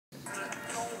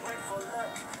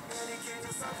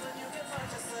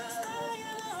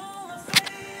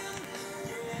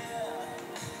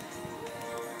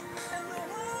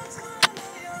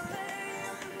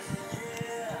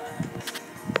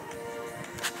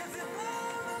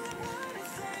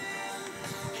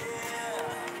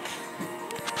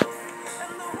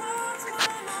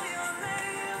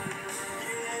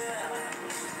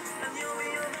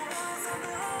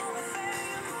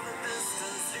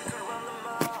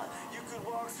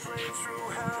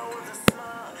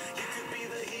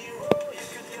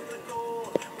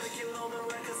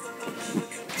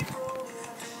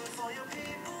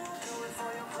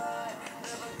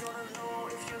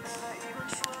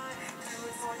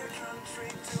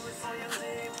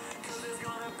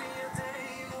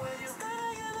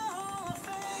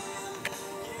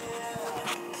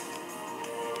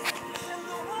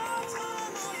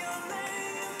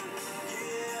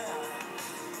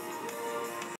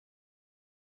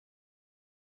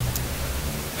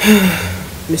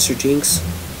Mr. Jinx,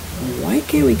 why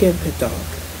can't we get a pet dog?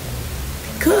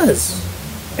 Because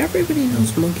everybody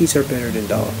knows monkeys are better than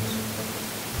dogs.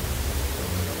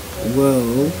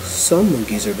 Well, some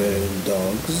monkeys are better than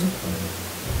dogs.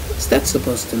 What's that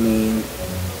supposed to mean?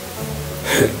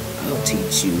 I'll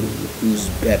teach you who's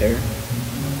better.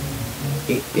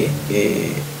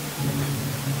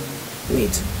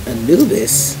 Wait,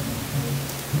 Anubis?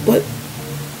 But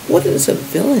what is a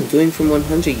villain doing from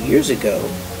 100 years ago?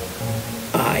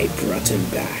 I brought him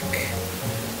back.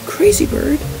 Crazy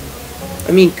Beard?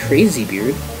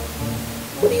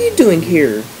 What are you doing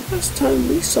here? Last time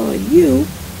we saw you,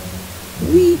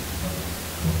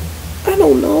 I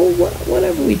don't know,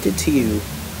 whatever we did to you.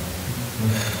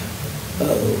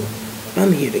 Oh,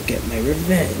 I'm here to get my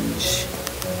revenge.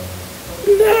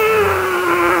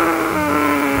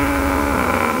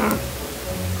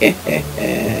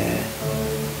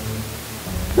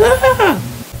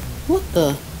 What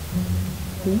the?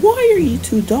 Why are you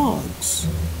two dogs?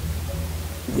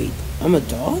 Wait, I'm a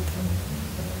dog?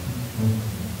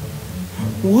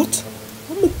 What?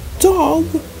 I'm a dog?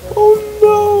 Oh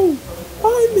no!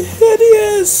 I'm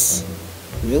hideous!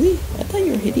 Really? I thought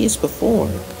you were hideous before.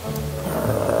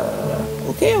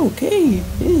 Okay.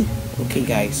 Okay,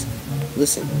 guys.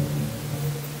 Listen.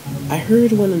 I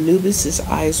heard when Anubis'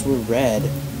 eyes were red,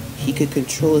 he could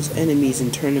control his enemies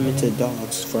and turn them into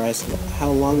dogs for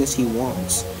how long as he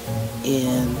wants.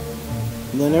 And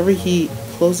whenever he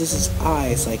closes his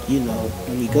eyes, like,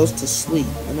 when he goes to sleep,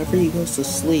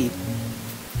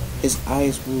 his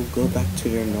eyes will go back to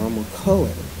their normal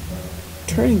color,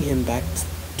 turning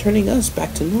us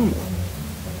back to normal.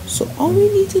 So all we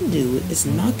need to do is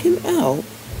knock him out,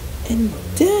 and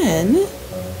then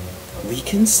we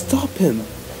can stop him.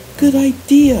 Good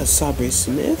idea, Sabre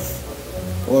Smith.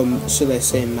 Or should I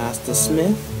say Master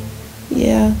Smith?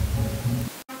 Yeah.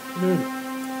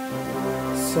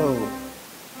 So,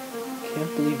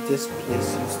 can't believe this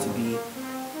place used to be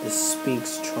the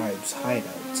Sphinx tribe's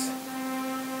hideout.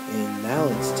 And now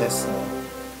it's just a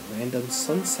random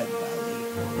sunset valley.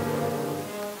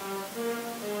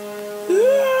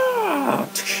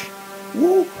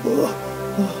 Whoa!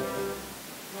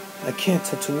 I can't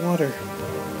touch water.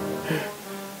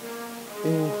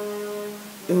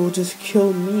 It will just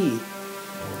kill me.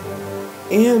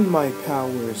 And my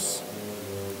powers.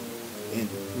 And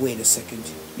wait a second.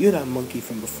 You're that monkey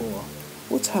from before.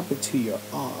 What's happened to your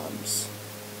arms?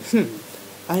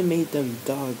 I made them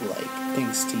dog-like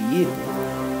thanks to you.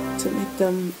 To make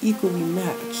them equally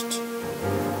matched.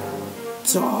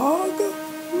 Dog?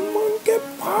 Monkey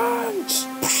punch!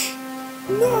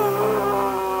 No!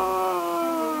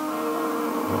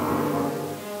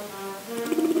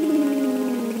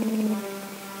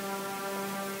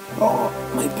 Oh,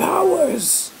 my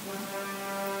powers!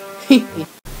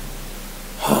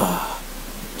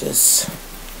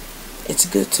 It's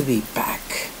good to be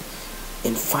back.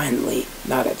 And finally,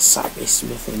 now that Sabre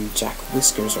Smith and Jack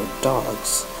Whiskers are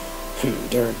dogs,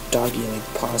 their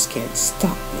doggy-like paws can't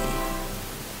stop me.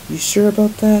 You sure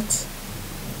about that?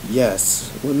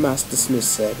 Yes, what Master Smith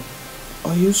said.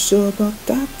 Are you sure about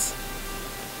that?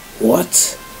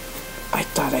 What? I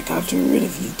thought I got rid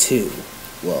of you too.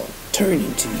 Well, turn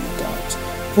into you dogs.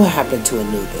 What happened to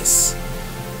Anubis?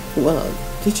 Well,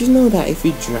 did you know that if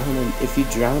you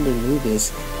drown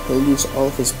Anubis, he'll lose all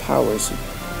of his powers,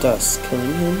 thus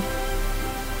killing him?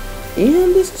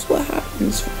 And this is what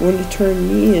happens when you turn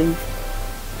me and,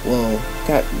 well,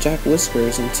 got Jack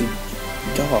Whiskers into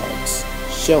dogs.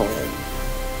 Show him.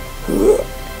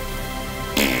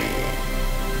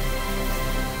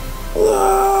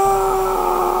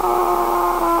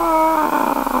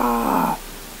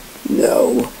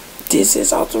 No, this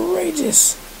is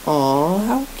outrageous. Aw,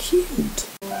 how cute.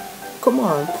 Come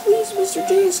on, please, Mr.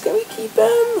 Jinx, can we keep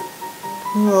him?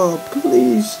 Oh,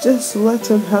 please, just let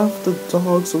him have the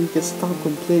dog so we can stop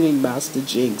complaining, Master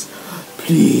Jinx.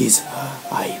 Please,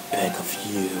 I beg of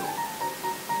you.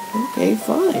 Okay,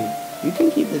 fine. You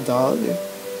can keep the dog,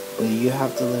 but you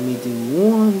have to let me do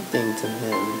one thing to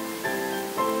him.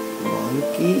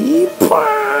 Monkey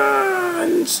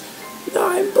punch!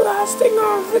 I'm blasting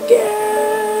off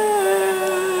again!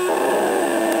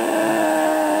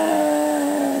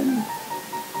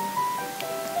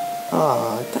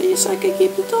 Ah, I thought you said I could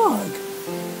keep the dog.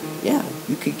 Yeah,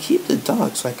 you could keep the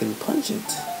dog so I can punch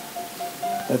it.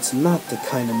 That's not the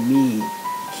kind of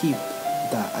keep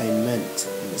that I meant,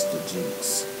 Mr.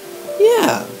 Jinx.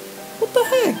 Yeah, what the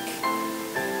heck?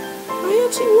 I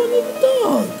actually wanted a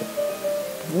dog.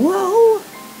 Well,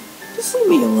 just leave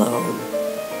me alone.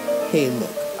 Hey, look,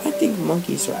 I think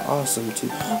monkeys are awesome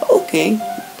too. Okay,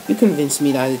 you convinced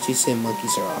me now that you say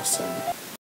monkeys are awesome.